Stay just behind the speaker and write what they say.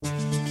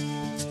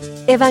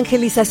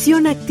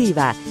Evangelización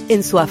Activa,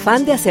 en su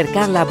afán de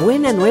acercar la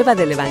buena nueva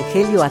del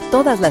Evangelio a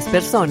todas las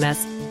personas,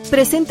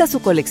 presenta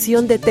su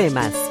colección de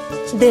temas,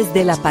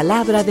 desde la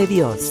palabra de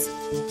Dios.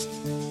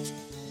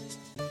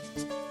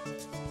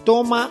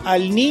 Toma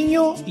al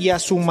niño y a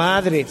su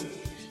madre,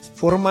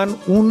 forman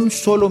un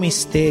solo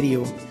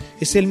misterio.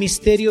 Es el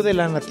misterio de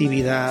la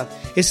natividad,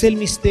 es el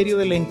misterio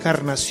de la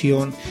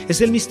encarnación,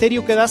 es el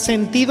misterio que da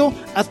sentido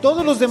a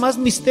todos los demás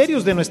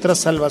misterios de nuestra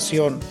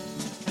salvación.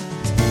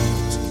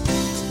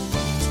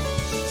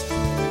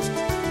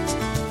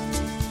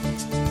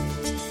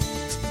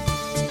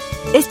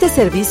 Este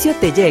servicio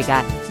te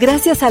llega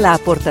gracias a la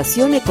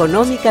aportación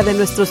económica de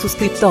nuestros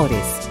suscriptores.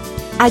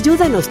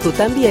 Ayúdanos tú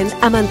también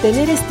a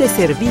mantener este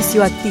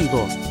servicio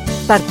activo.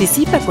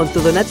 Participa con tu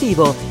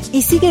donativo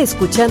y sigue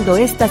escuchando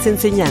estas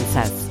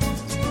enseñanzas.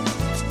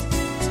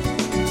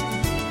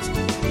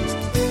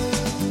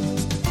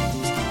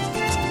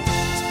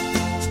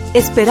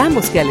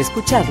 Esperamos que al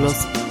escucharlos,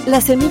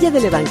 la semilla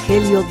del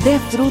Evangelio dé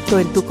fruto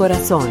en tu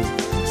corazón.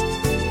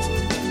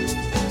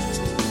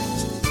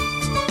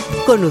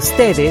 Con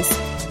ustedes,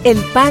 el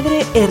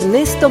Padre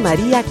Ernesto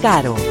María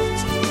Caro.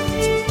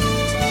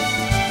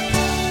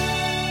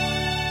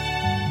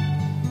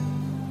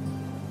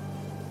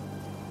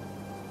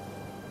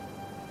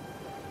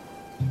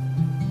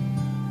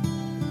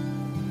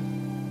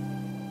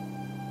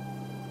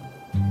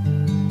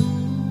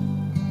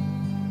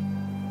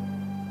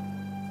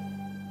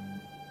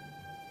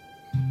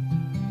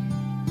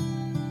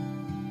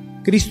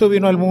 Cristo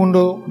vino al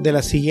mundo de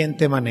la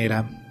siguiente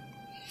manera.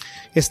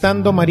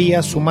 Estando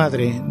María, su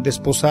madre,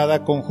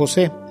 desposada con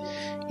José,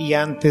 y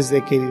antes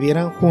de que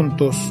vivieran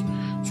juntos,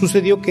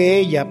 sucedió que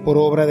ella, por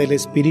obra del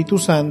Espíritu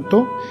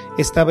Santo,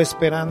 estaba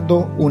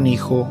esperando un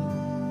hijo.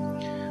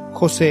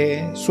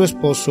 José, su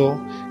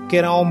esposo, que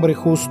era hombre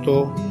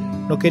justo,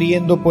 no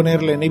queriendo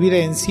ponerla en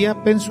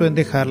evidencia, pensó en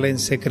dejarla en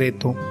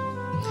secreto.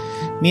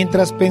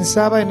 Mientras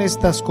pensaba en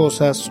estas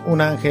cosas, un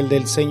ángel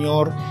del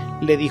Señor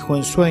le dijo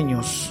en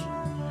sueños: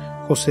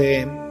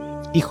 José,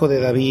 hijo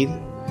de David,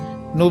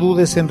 no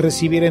dudes en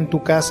recibir en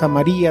tu casa a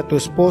María, tu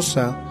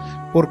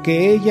esposa,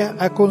 porque ella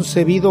ha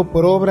concebido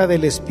por obra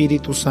del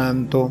Espíritu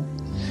Santo.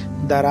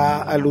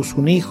 Dará a luz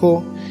un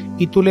hijo,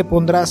 y tú le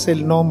pondrás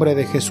el nombre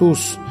de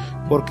Jesús,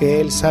 porque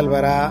él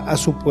salvará a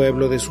su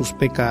pueblo de sus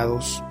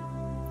pecados.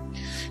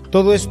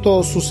 Todo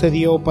esto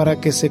sucedió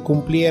para que se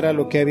cumpliera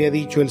lo que había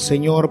dicho el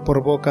Señor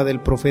por boca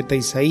del profeta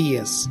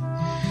Isaías.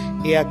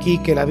 He aquí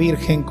que la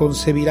Virgen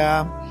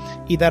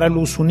concebirá y dará a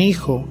luz un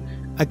hijo,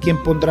 a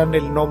quien pondrán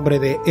el nombre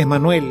de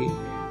Emmanuel,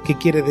 que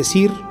quiere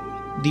decir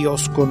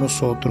Dios con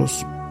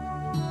nosotros.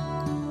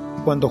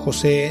 Cuando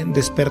José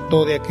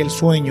despertó de aquel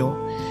sueño,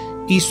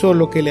 hizo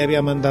lo que le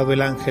había mandado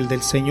el ángel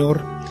del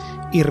Señor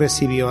y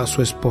recibió a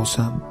su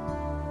esposa.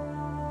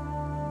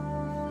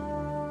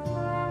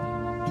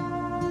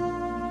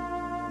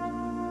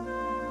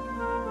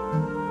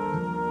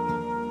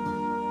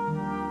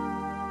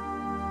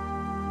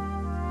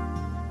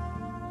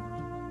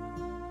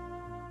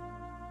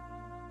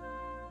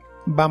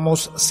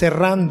 Vamos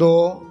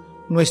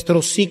cerrando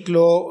nuestro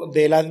ciclo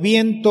del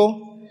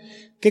Adviento,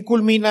 que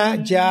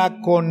culmina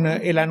ya con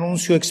el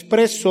anuncio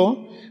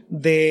expreso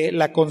de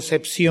la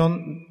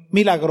concepción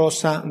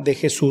milagrosa de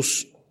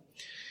Jesús.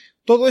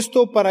 Todo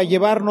esto para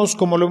llevarnos,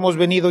 como lo hemos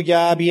venido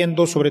ya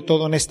viendo, sobre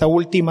todo en esta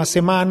última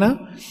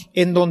semana,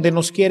 en donde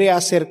nos quiere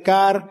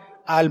acercar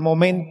al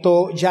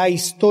momento ya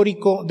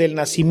histórico del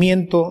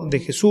nacimiento de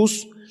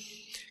Jesús,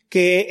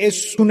 que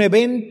es un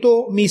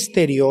evento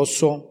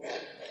misterioso.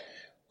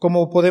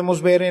 Como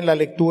podemos ver en la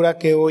lectura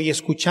que hoy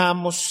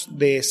escuchamos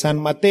de San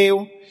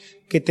Mateo,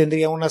 que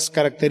tendría unas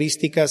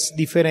características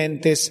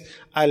diferentes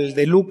al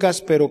de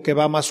Lucas, pero que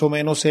va más o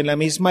menos en la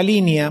misma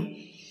línea,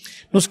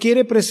 nos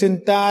quiere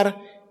presentar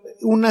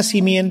un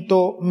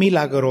nacimiento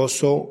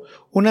milagroso,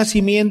 un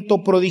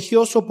nacimiento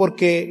prodigioso,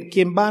 porque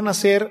quien va a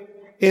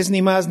nacer es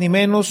ni más ni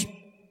menos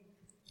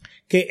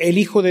que el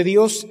Hijo de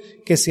Dios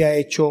que se ha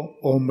hecho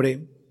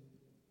hombre.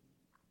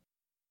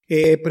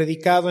 He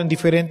predicado en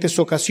diferentes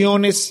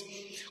ocasiones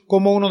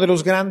como uno de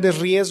los grandes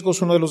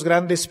riesgos, uno de los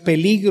grandes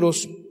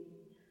peligros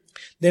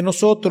de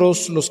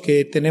nosotros, los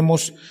que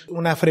tenemos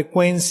una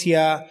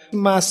frecuencia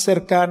más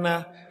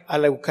cercana a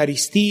la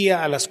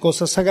Eucaristía, a las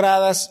cosas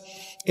sagradas,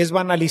 es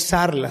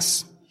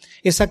banalizarlas,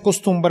 es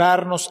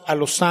acostumbrarnos a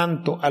lo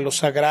santo, a lo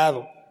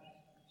sagrado.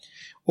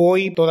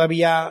 Hoy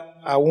todavía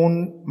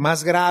aún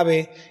más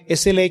grave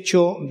es el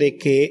hecho de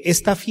que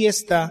esta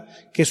fiesta,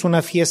 que es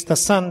una fiesta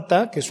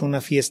santa, que es una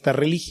fiesta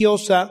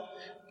religiosa,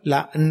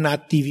 la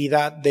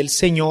Natividad del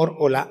Señor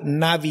o la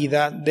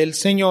Navidad del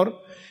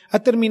Señor, ha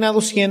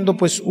terminado siendo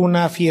pues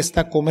una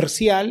fiesta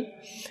comercial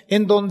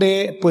en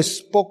donde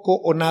pues poco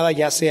o nada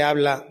ya se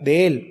habla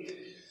de él.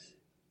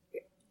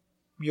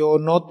 Yo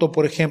noto,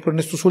 por ejemplo, en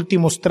estos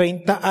últimos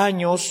 30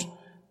 años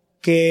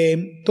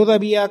que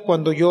todavía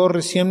cuando yo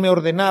recién me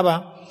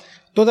ordenaba,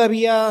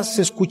 todavía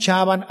se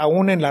escuchaban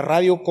aún en la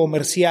radio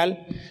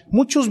comercial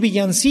muchos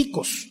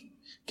villancicos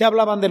que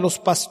hablaban de los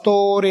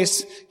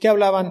pastores, que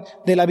hablaban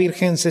de la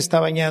Virgen se está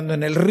bañando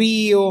en el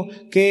río,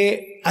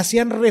 que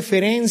hacían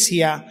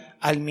referencia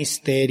al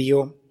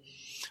misterio.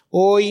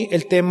 Hoy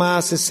el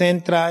tema se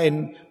centra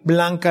en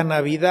Blanca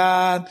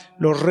Navidad,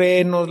 los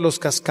renos, los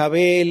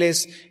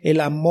cascabeles, el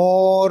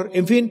amor,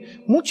 en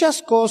fin,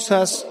 muchas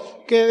cosas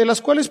de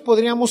las cuales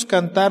podríamos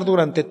cantar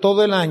durante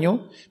todo el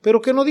año,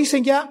 pero que no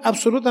dicen ya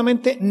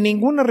absolutamente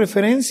ninguna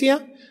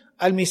referencia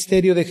al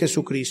misterio de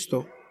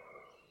Jesucristo.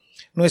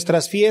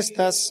 Nuestras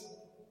fiestas,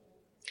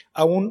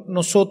 aún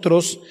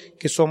nosotros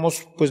que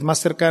somos pues más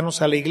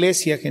cercanos a la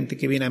iglesia, gente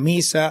que viene a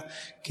misa,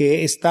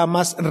 que está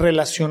más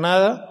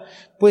relacionada,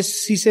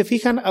 pues si se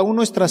fijan, aún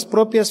nuestras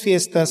propias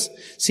fiestas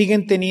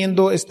siguen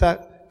teniendo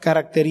esta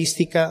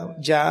característica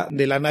ya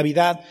de la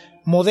Navidad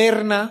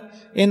moderna,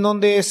 en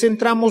donde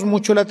centramos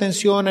mucho la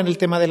atención en el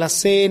tema de la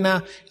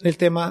cena, en el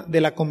tema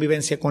de la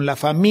convivencia con la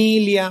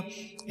familia,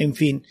 en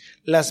fin,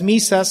 las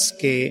misas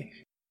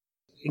que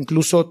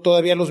incluso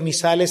todavía los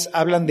misales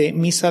hablan de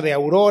misa de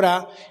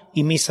aurora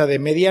y misa de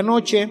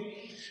medianoche,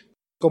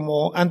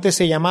 como antes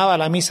se llamaba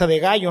la misa de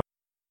gallo.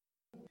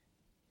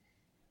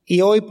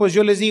 Y hoy pues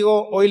yo les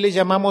digo, hoy les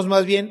llamamos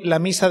más bien la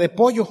misa de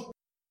pollo,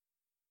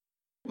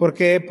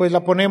 porque pues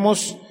la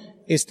ponemos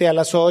a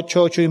las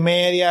 8,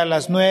 8:30, a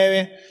las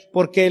 9,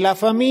 porque la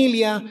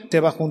familia se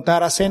va a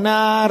juntar a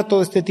cenar,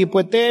 todo este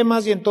tipo de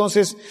temas, y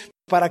entonces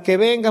para que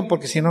vengan,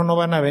 porque si no, no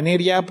van a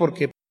venir ya,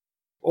 porque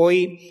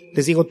hoy,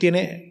 les digo,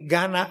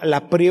 gana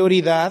la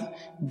prioridad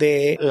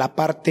de la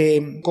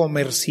parte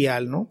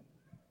comercial, ¿no?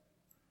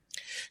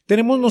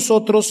 Tenemos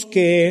nosotros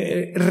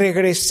que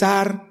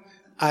regresar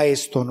a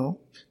esto, ¿no?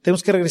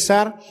 Tenemos que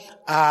regresar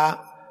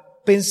a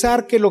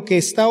pensar que lo que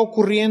está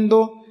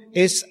ocurriendo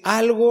es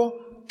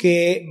algo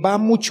que va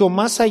mucho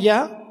más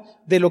allá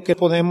de lo que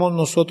podemos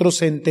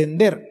nosotros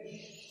entender.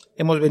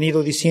 Hemos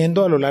venido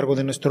diciendo a lo largo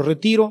de nuestro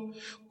retiro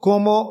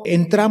cómo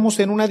entramos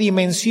en una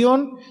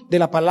dimensión de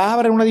la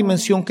palabra, en una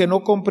dimensión que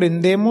no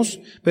comprendemos,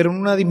 pero en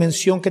una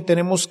dimensión que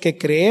tenemos que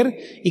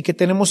creer y que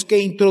tenemos que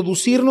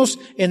introducirnos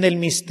en el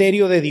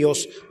misterio de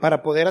Dios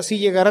para poder así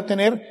llegar a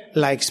tener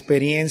la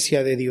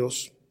experiencia de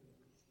Dios.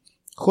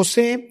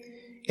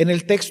 José, en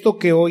el texto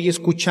que hoy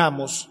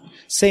escuchamos,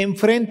 se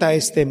enfrenta a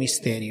este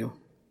misterio.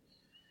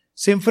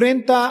 Se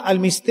enfrenta al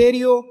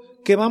misterio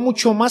que va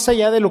mucho más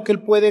allá de lo que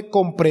él puede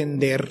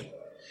comprender.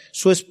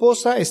 Su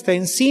esposa está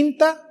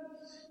encinta,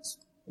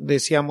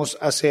 decíamos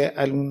hace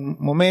algún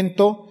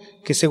momento,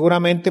 que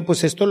seguramente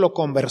pues esto lo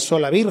conversó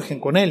la Virgen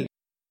con él,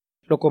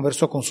 lo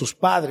conversó con sus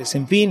padres,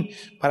 en fin,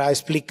 para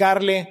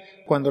explicarle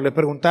cuando le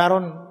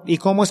preguntaron, ¿y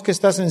cómo es que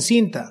estás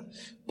encinta?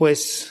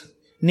 Pues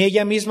ni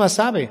ella misma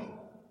sabe.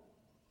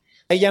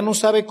 Ella no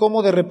sabe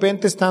cómo de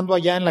repente estando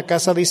allá en la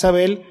casa de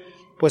Isabel,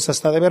 pues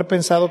hasta de haber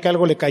pensado que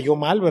algo le cayó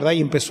mal, ¿verdad?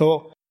 Y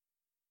empezó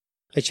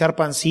a echar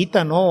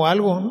pancita, ¿no? O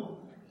algo,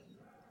 ¿no?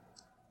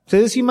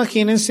 Ustedes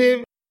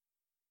imagínense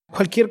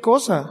cualquier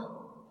cosa,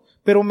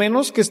 pero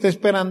menos que esté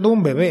esperando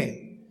un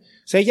bebé.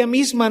 O sea, ella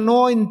misma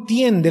no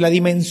entiende la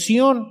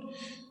dimensión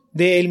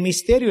del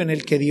misterio en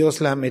el que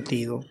Dios la ha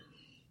metido.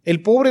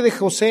 El pobre de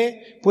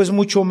José, pues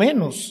mucho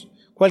menos.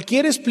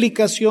 Cualquier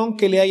explicación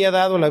que le haya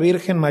dado la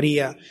Virgen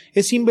María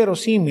es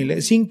inverosímil,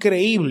 es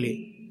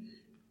increíble.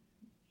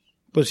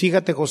 Pues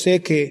fíjate,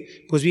 José,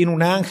 que pues vino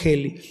un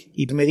ángel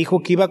y me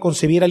dijo que iba a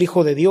concebir al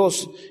Hijo de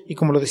Dios. Y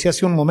como lo decía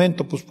hace un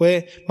momento, pues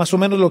fue más o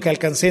menos lo que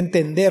alcancé a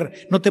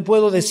entender. No te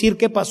puedo decir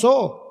qué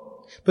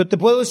pasó, pero te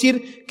puedo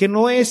decir que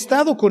no he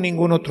estado con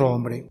ningún otro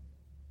hombre.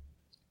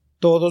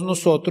 Todos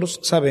nosotros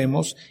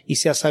sabemos, y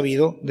se ha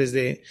sabido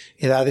desde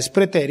edades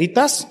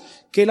pretéritas,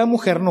 que la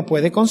mujer no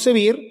puede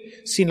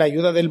concebir sin la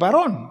ayuda del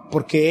varón,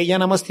 porque ella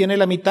nada más tiene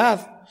la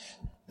mitad,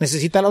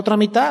 necesita la otra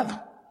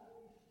mitad.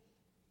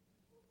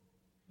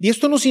 Y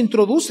esto nos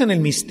introduce en el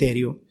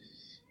misterio.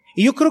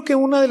 Y yo creo que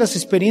una de las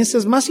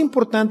experiencias más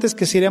importantes,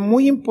 que sería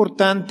muy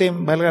importante,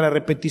 valga la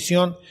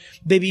repetición,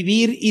 de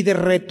vivir y de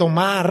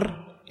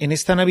retomar en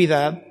esta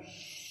Navidad,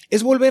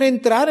 es volver a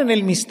entrar en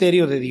el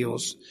misterio de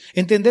Dios.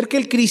 Entender que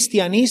el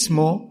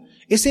cristianismo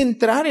es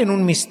entrar en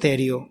un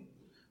misterio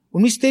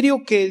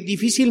que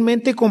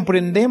difícilmente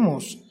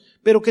comprendemos,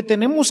 pero que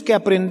tenemos que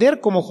aprender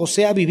como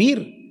José a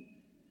vivir.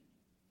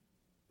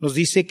 Nos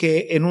dice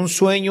que en un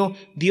sueño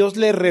Dios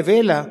le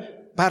revela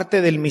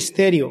parte del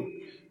misterio.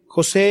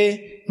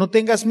 José, no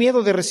tengas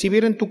miedo de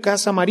recibir en tu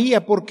casa a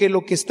María, porque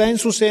lo que está en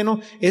su seno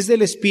es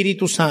del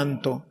Espíritu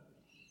Santo.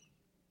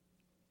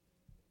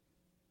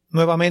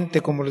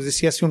 Nuevamente, como les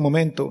decía hace un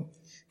momento,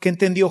 ¿qué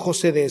entendió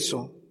José de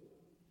eso?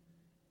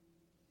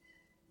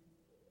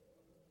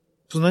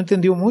 Pues no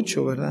entendió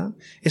mucho, ¿verdad?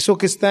 Eso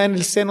que está en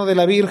el seno de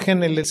la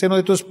Virgen, en el seno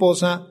de tu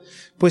esposa,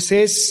 pues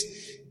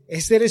es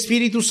del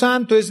Espíritu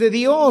Santo, es de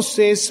Dios,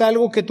 es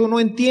algo que tú no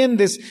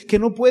entiendes, que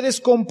no puedes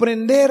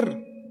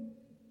comprender.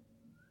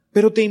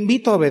 Pero te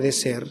invito a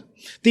obedecer,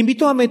 te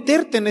invito a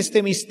meterte en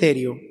este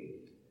misterio,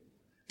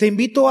 te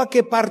invito a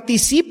que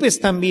participes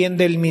también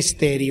del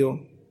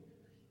misterio.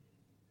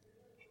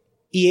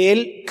 Y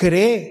él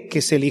cree que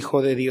es el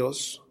Hijo de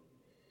Dios.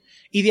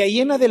 Y de ahí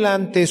en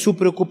adelante su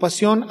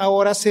preocupación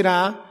ahora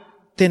será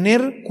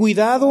tener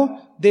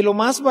cuidado de lo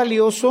más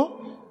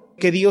valioso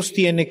que Dios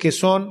tiene, que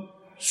son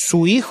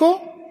su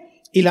Hijo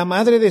y la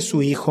madre de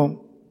su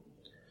Hijo.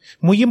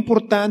 Muy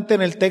importante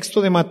en el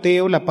texto de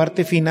Mateo, la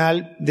parte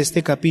final de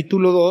este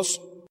capítulo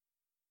 2,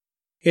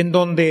 en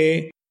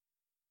donde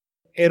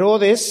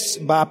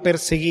Herodes va a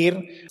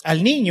perseguir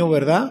al niño,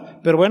 ¿verdad?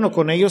 Pero bueno,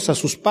 con ellos a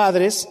sus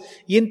padres,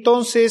 y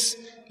entonces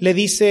le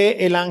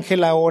dice el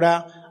ángel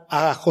ahora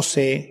a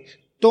José: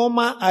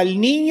 toma al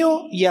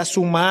niño y a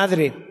su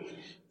madre.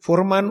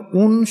 Forman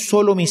un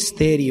solo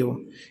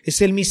misterio.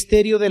 Es el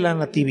misterio de la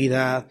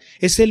natividad,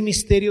 es el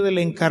misterio de la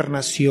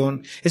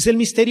encarnación, es el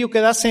misterio que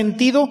da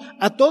sentido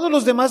a todos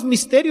los demás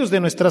misterios de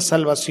nuestra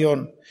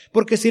salvación.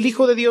 Porque si el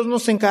Hijo de Dios no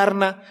se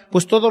encarna,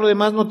 pues todo lo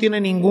demás no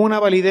tiene ninguna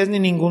validez ni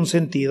ningún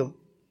sentido.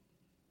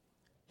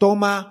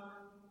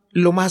 Toma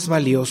lo más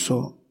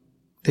valioso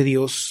de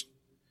Dios,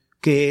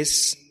 que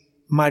es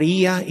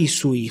María y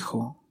su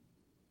Hijo.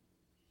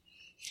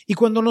 Y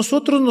cuando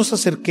nosotros nos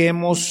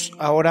acerquemos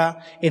ahora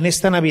en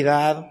esta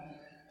Navidad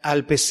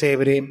al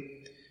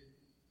pesebre,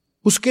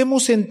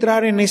 busquemos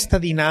entrar en esta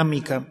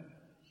dinámica.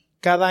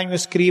 Cada año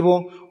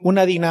escribo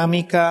una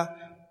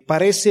dinámica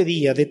para ese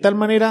día, de tal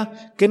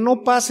manera que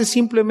no pase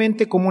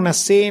simplemente como una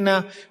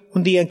cena,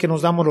 un día en que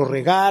nos damos los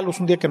regalos,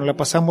 un día que nos la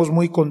pasamos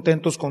muy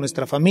contentos con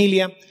nuestra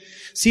familia,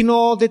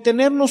 sino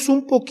detenernos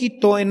un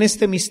poquito en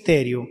este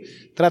misterio.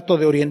 Trato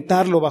de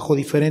orientarlo bajo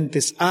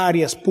diferentes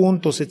áreas,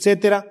 puntos,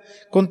 etcétera,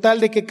 con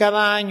tal de que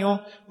cada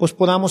año pues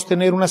podamos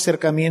tener un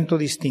acercamiento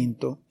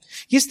distinto.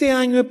 Y este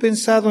año he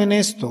pensado en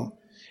esto,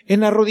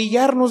 en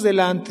arrodillarnos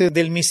delante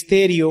del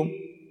misterio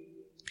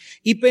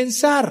y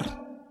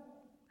pensar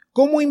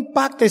cómo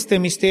impacta este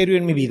misterio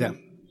en mi vida.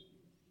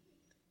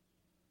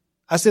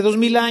 Hace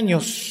 2000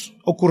 años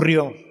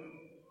ocurrió.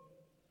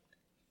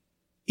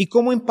 ¿Y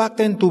cómo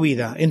impacta en tu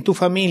vida, en tu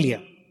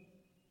familia?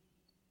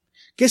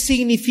 ¿Qué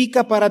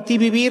significa para ti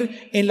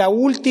vivir en la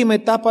última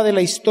etapa de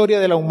la historia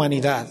de la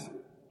humanidad?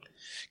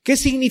 ¿Qué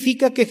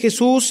significa que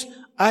Jesús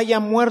haya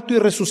muerto y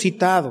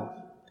resucitado?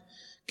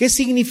 ¿Qué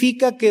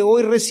significa que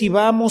hoy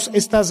recibamos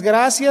estas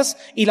gracias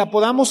y la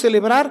podamos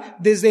celebrar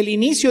desde el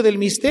inicio del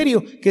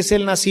misterio, que es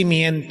el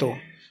nacimiento?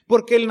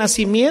 Porque el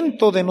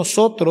nacimiento de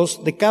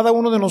nosotros, de cada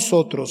uno de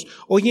nosotros,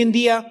 hoy en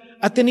día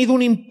ha tenido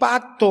un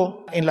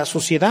impacto en la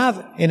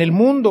sociedad, en el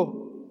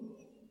mundo.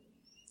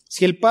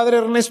 Si el padre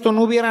Ernesto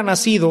no hubiera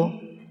nacido,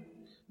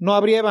 no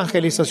habría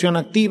evangelización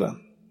activa.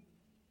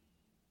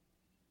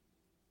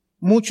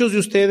 Muchos de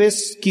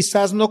ustedes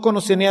quizás no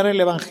conocerían el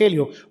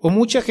evangelio, o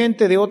mucha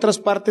gente de otras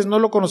partes no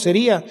lo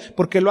conocería,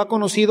 porque lo ha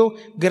conocido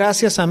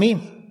gracias a mí,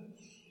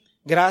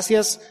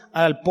 gracias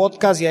al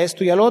podcast y a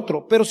esto y al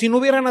otro. Pero si no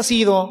hubiera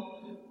nacido,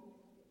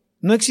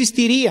 no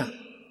existiría.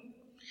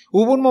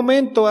 Hubo un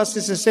momento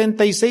hace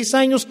 66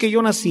 años que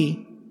yo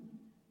nací,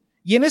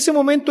 y en ese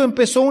momento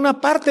empezó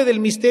una parte del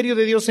misterio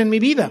de Dios en mi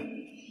vida,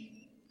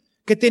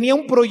 que tenía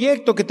un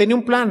proyecto, que tenía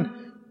un plan.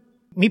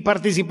 Mi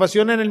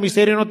participación en el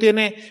misterio no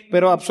tiene,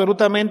 pero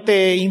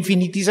absolutamente,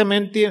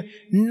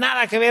 infinitamente,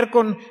 nada que ver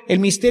con el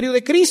misterio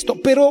de Cristo.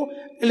 Pero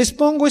les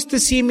pongo este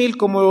símil,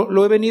 como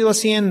lo he venido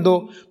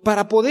haciendo,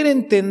 para poder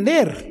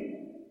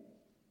entender.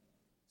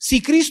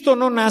 Si Cristo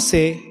no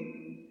nace,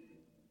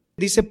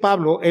 dice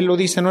Pablo, él lo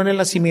dice no en el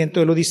nacimiento,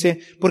 él lo dice,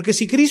 porque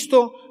si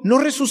Cristo no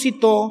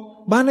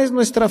resucitó, vana es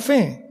nuestra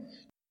fe.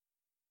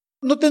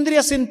 No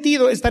tendría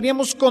sentido,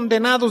 estaríamos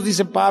condenados,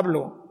 dice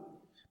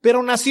Pablo.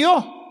 Pero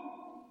nació.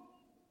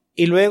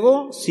 Y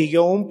luego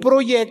siguió un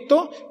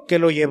proyecto que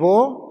lo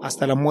llevó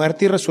hasta la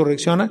muerte y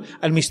resurrección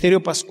al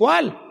misterio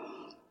pascual.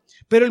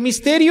 Pero el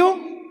misterio,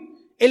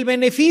 el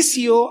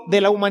beneficio de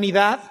la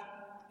humanidad,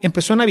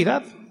 empezó en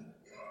Navidad.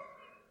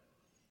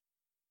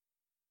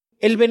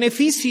 El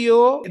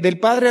beneficio del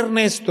padre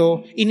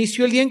Ernesto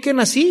inició el día en que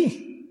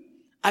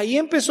nací. Ahí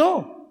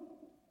empezó.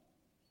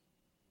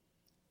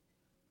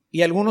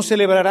 Y algunos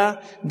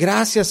celebrará,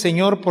 gracias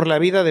Señor por la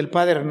vida del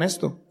padre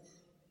Ernesto.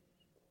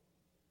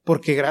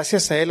 Porque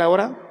gracias a él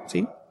ahora,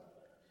 ¿sí?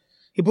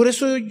 Y por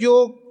eso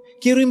yo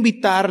quiero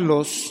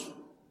invitarlos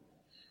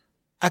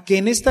a que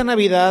en esta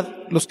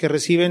Navidad, los que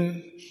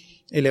reciben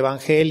el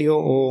Evangelio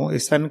o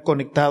están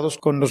conectados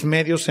con los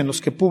medios en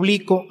los que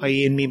publico,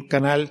 ahí en mi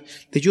canal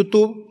de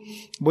YouTube,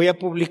 voy a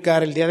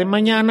publicar el día de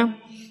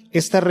mañana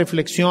esta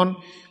reflexión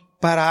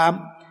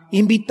para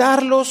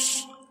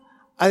invitarlos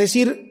a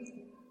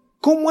decir,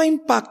 ¿cómo ha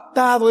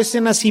impactado ese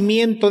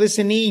nacimiento de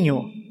ese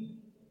niño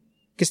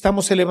que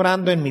estamos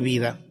celebrando en mi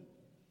vida?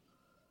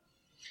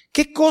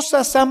 ¿Qué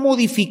cosas ha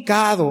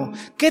modificado?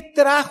 ¿Qué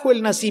trajo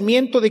el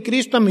nacimiento de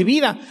Cristo a mi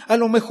vida? A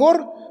lo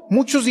mejor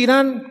muchos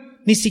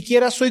dirán, ni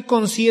siquiera soy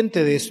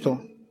consciente de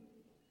esto.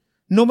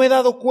 No me he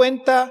dado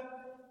cuenta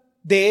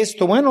de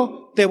esto.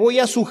 Bueno, te voy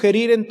a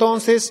sugerir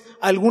entonces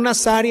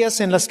algunas áreas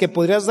en las que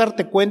podrías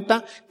darte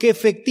cuenta que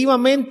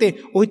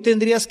efectivamente hoy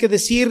tendrías que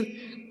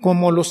decir,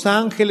 como los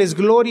ángeles,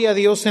 gloria a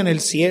Dios en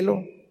el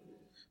cielo.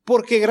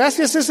 Porque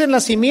gracias a ese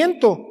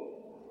nacimiento,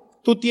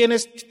 tú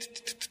tienes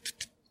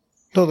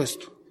todo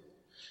esto.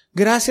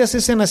 Gracias a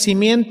ese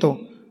nacimiento,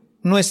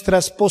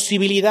 nuestras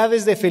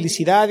posibilidades de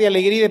felicidad, de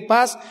alegría y de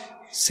paz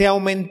se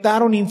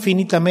aumentaron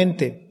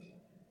infinitamente.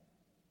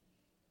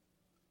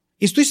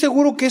 Y estoy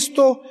seguro que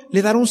esto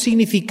le dará un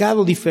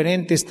significado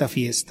diferente a esta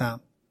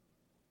fiesta,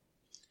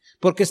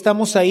 porque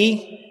estamos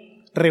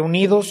ahí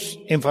reunidos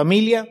en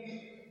familia,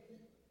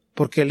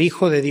 porque el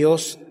Hijo de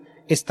Dios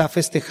está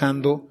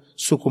festejando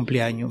su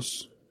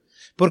cumpleaños,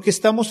 porque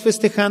estamos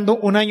festejando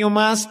un año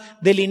más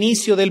del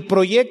inicio del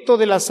proyecto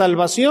de la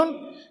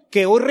salvación,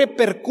 que hoy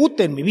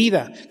repercute en mi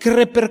vida, que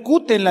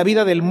repercute en la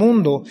vida del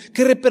mundo,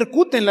 que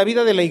repercute en la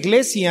vida de la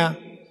iglesia.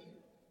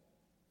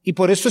 Y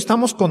por eso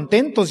estamos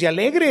contentos y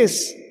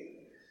alegres,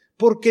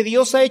 porque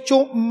Dios ha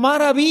hecho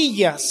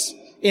maravillas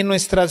en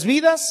nuestras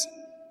vidas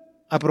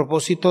a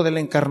propósito de la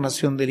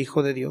encarnación del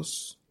Hijo de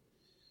Dios.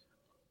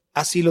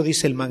 Así lo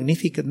dice el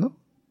Magnificat, ¿no?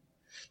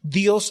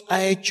 Dios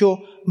ha hecho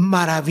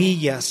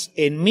maravillas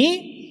en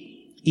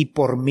mí y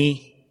por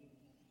mí.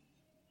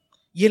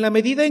 Y en la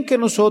medida en que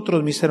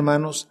nosotros, mis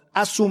hermanos,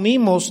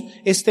 asumimos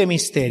este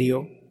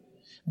misterio,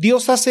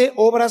 Dios hace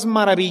obras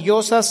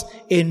maravillosas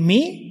en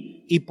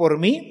mí y por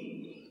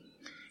mí.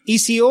 Y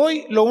si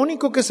hoy lo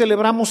único que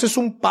celebramos es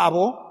un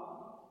pavo,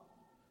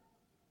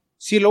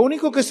 si lo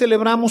único que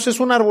celebramos es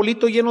un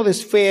arbolito lleno de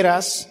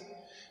esferas,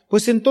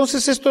 pues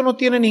entonces esto no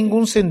tiene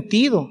ningún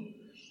sentido.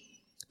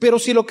 Pero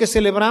si lo que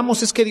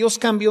celebramos es que Dios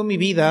cambió mi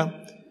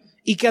vida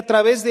y que a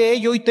través de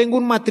ello hoy tengo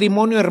un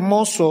matrimonio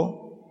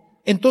hermoso,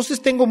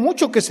 entonces tengo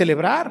mucho que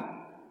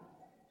celebrar.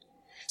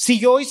 Si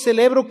yo hoy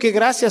celebro que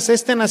gracias a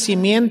este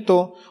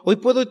nacimiento hoy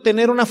puedo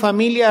tener una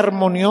familia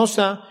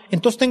armoniosa,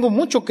 entonces tengo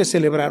mucho que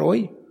celebrar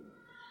hoy.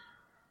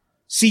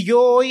 Si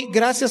yo hoy,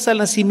 gracias al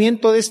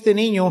nacimiento de este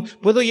niño,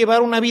 puedo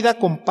llevar una vida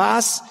con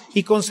paz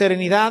y con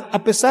serenidad,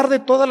 a pesar de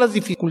todas las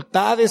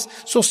dificultades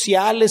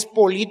sociales,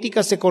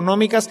 políticas,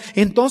 económicas,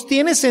 entonces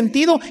tiene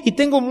sentido y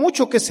tengo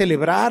mucho que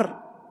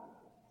celebrar.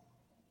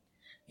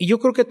 Y yo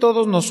creo que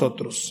todos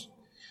nosotros,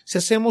 si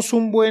hacemos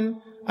un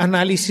buen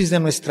análisis de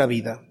nuestra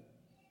vida,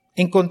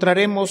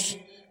 encontraremos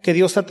que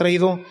Dios ha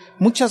traído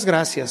muchas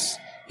gracias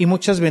y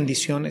muchas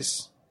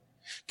bendiciones.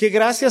 Que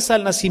gracias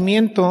al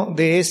nacimiento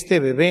de este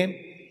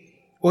bebé,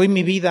 hoy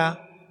mi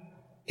vida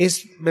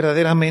es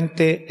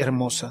verdaderamente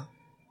hermosa.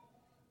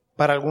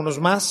 Para algunos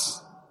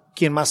más,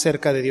 quien más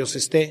cerca de Dios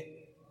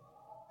esté.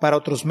 Para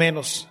otros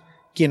menos,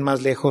 quien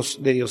más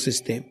lejos de Dios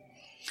esté.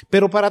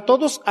 Pero para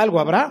todos algo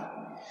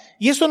habrá.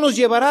 Y eso nos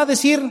llevará a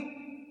decir,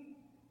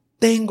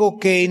 tengo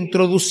que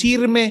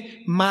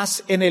introducirme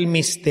más en el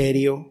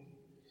misterio.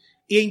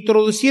 Y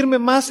introducirme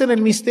más en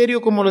el misterio,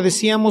 como lo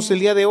decíamos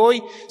el día de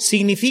hoy,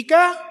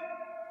 significa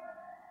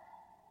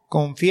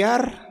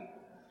confiar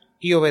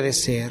y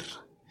obedecer.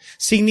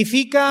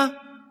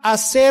 Significa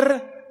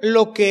hacer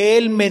lo que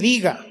Él me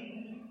diga.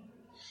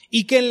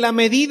 Y que en la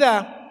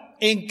medida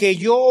en que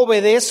yo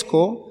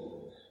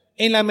obedezco,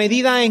 en la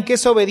medida en que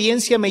esa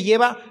obediencia me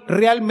lleva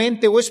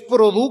realmente o es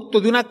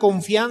producto de una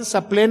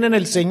confianza plena en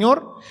el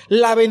Señor,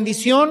 la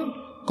bendición,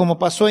 como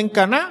pasó en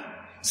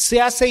Caná,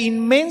 se hace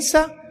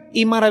inmensa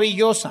y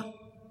maravillosa.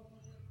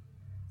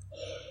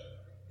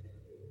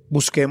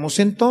 Busquemos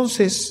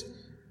entonces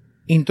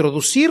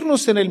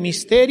introducirnos en el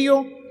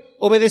misterio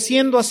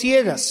obedeciendo a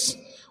ciegas,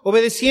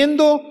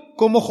 obedeciendo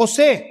como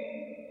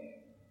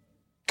José.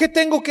 ¿Qué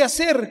tengo que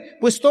hacer?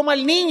 Pues toma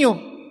al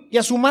niño y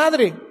a su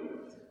madre,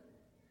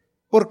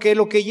 porque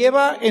lo que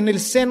lleva en el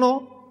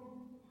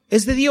seno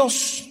es de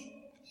Dios.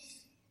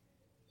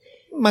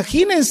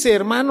 Imagínense,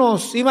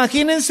 hermanos,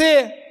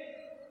 imagínense.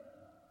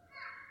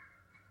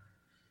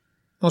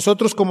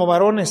 Nosotros como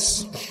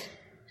varones,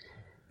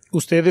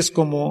 ustedes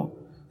como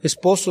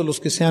esposos, los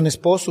que sean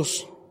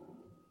esposos,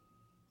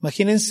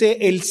 imagínense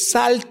el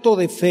salto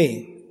de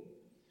fe,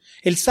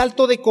 el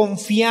salto de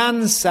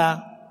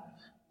confianza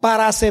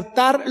para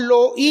aceptar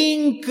lo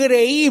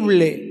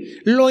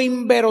increíble, lo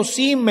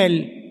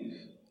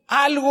inverosímil,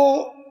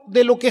 algo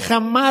de lo que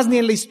jamás ni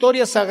en la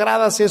historia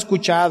sagrada se ha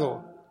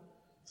escuchado.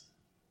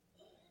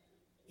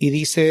 Y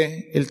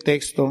dice el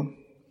texto,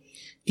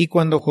 y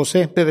cuando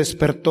José se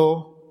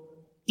despertó,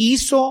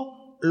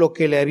 hizo lo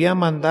que le había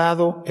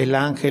mandado el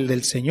ángel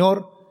del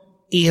Señor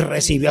y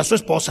recibió a su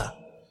esposa.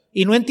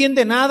 Y no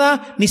entiende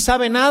nada, ni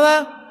sabe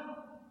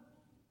nada,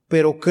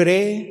 pero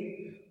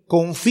cree,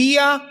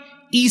 confía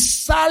y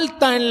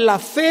salta en la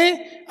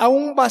fe a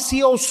un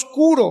vacío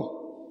oscuro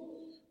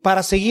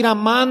para seguir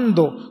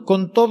amando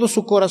con todo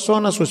su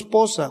corazón a su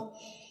esposa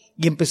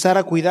y empezar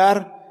a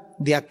cuidar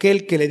de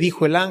aquel que le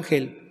dijo el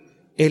ángel,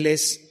 Él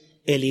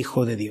es el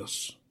Hijo de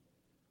Dios.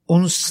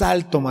 Un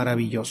salto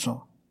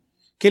maravilloso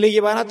que le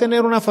llevará a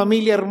tener una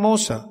familia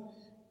hermosa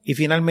y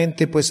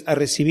finalmente pues a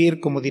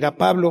recibir, como dirá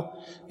Pablo,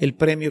 el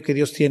premio que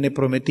Dios tiene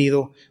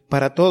prometido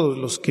para todos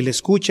los que le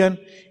escuchan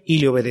y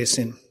le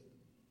obedecen.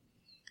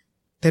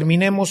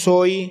 Terminemos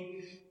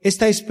hoy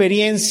esta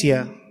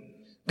experiencia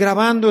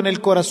grabando en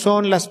el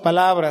corazón las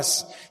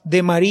palabras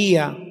de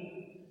María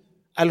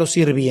a los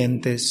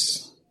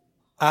sirvientes.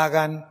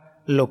 Hagan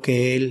lo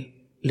que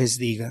Él les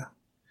diga.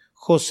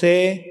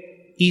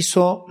 José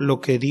hizo lo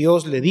que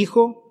Dios le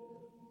dijo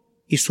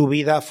y su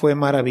vida fue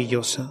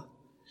maravillosa.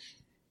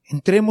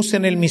 Entremos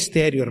en el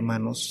misterio,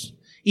 hermanos,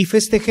 y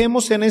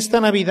festejemos en esta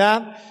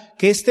Navidad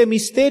que este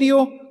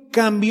misterio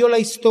cambió la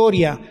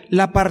historia,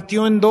 la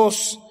partió en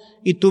dos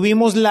y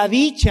tuvimos la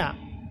dicha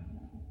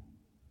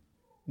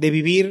de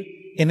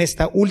vivir en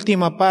esta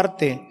última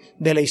parte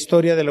de la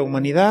historia de la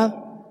humanidad,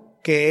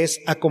 que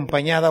es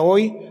acompañada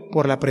hoy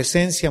por la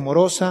presencia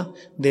amorosa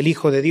del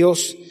Hijo de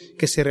Dios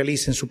que se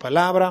realiza en su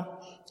palabra,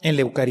 en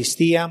la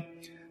Eucaristía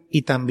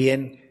y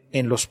también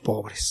en los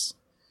pobres.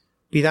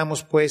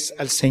 Pidamos pues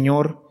al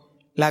Señor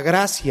la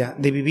gracia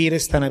de vivir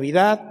esta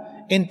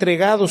Navidad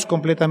entregados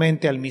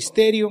completamente al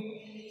misterio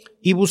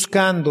y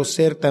buscando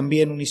ser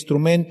también un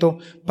instrumento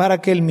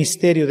para que el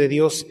misterio de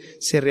Dios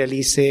se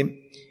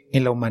realice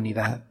en la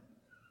humanidad.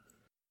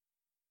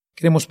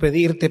 Queremos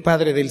pedirte,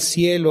 Padre del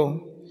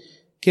cielo,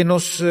 que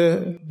nos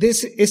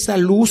des esa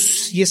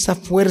luz y esa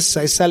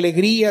fuerza, esa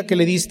alegría que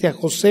le diste a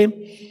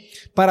José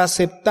para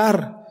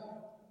aceptar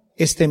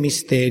este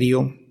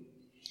misterio.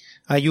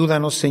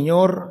 Ayúdanos,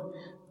 Señor,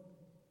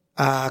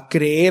 a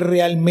creer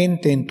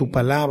realmente en tu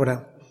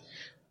palabra,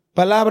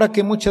 palabra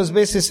que muchas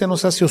veces se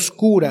nos hace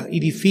oscura y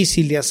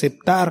difícil de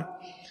aceptar,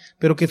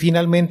 pero que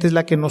finalmente es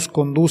la que nos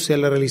conduce a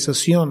la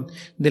realización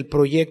del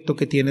proyecto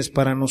que tienes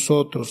para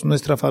nosotros,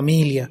 nuestra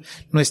familia,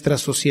 nuestra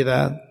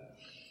sociedad.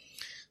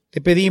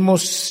 Te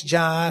pedimos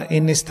ya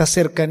en esta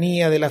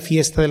cercanía de la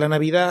fiesta de la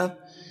Navidad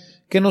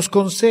que nos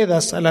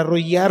concedas al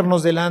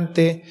arrodillarnos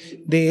delante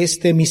de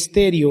este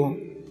misterio,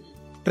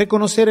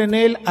 reconocer en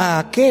él a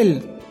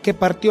aquel que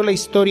partió la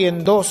historia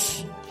en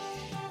dos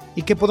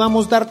y que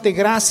podamos darte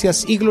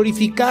gracias y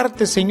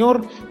glorificarte,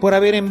 Señor, por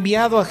haber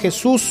enviado a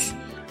Jesús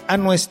a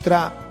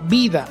nuestra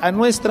vida, a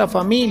nuestra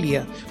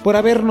familia, por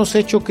habernos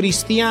hecho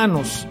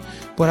cristianos,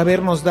 por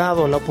habernos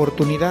dado la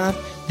oportunidad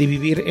de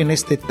vivir en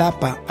esta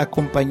etapa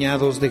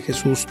acompañados de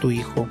Jesús, tu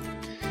Hijo.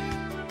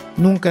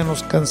 Nunca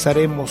nos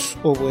cansaremos,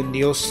 oh buen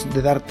Dios,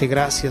 de darte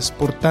gracias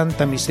por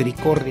tanta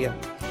misericordia.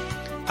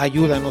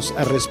 Ayúdanos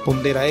a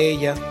responder a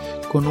ella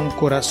con un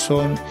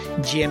corazón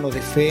lleno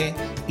de fe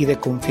y de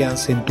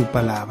confianza en tu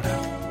palabra.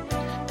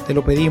 Te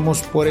lo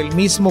pedimos por el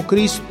mismo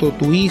Cristo,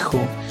 tu Hijo,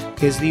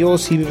 que es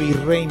Dios y vive y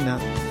reina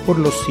por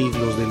los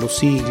siglos de los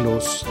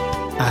siglos.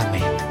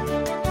 Amén.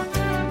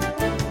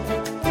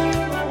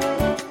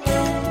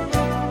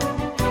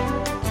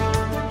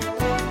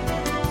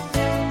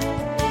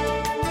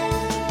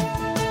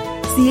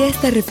 Si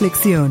esta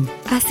reflexión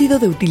ha sido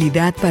de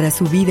utilidad para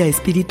su vida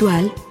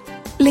espiritual,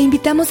 le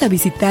invitamos a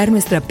visitar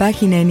nuestra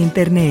página en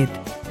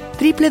internet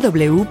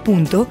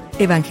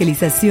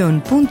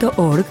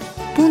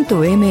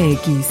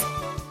www.evangelizacion.org.mx,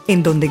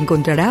 en donde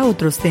encontrará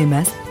otros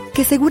temas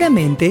que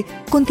seguramente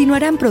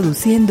continuarán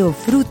produciendo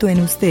fruto en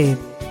usted.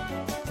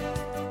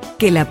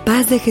 Que la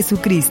paz de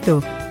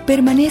Jesucristo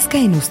permanezca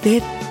en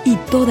usted y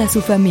toda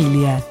su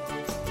familia,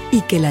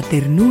 y que la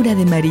ternura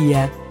de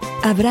María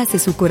abrace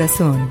su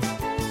corazón.